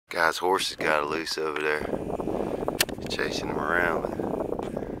Guy's horses got loose over there. He's chasing them around.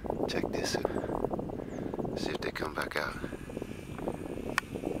 But check this out. See if they come back out.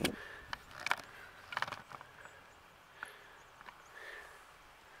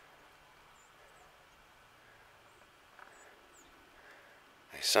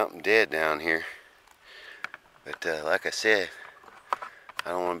 There's something dead down here. But like I said,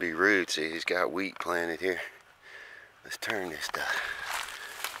 I don't want to be rude. See, he's got wheat planted here. Let's turn this stuff.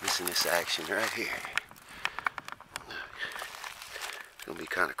 Listen to this action right here. Look. It's going to be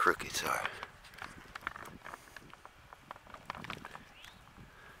kind of crooked, sorry.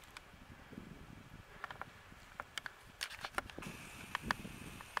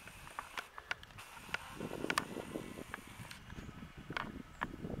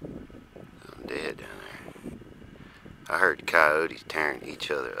 I'm dead down there. I heard the coyotes tearing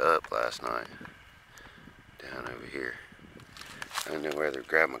each other up last night. Down over here. I didn't know whether to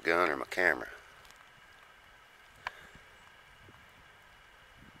grab my gun or my camera.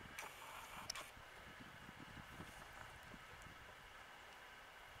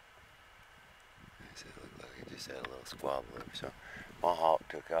 It looked like it just had a little squabble over. So my hawk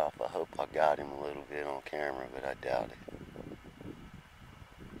took off. I hope I got him a little bit on camera, but I doubt it.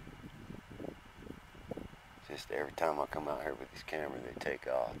 Just every time I come out here with this camera, they take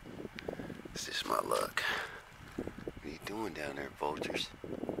off. It's just my luck. What are you doing down there, vultures?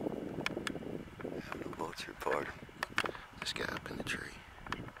 Having a vulture party. This guy up in the tree.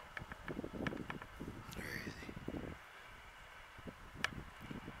 Where is he?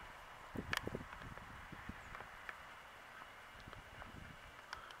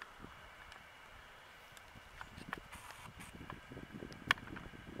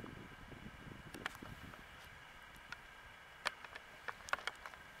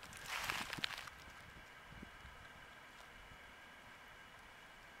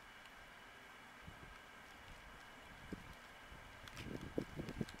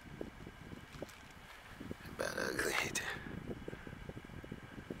 About ugly.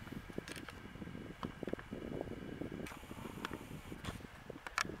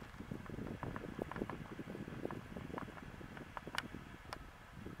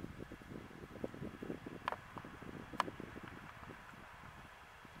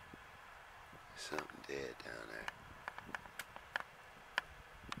 Something dead down there.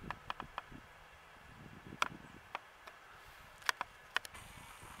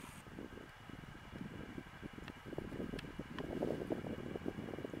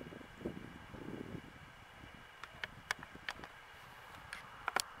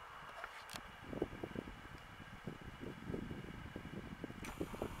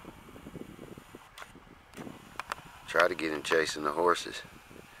 Try to get him chasing the horses.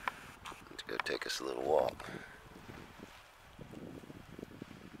 Let's go take us a little walk.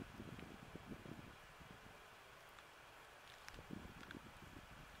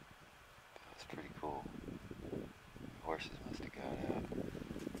 That's pretty cool. The horses must have got out.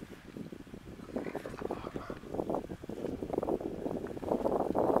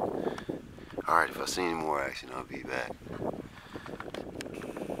 Alright, if I see any more action, I'll be back.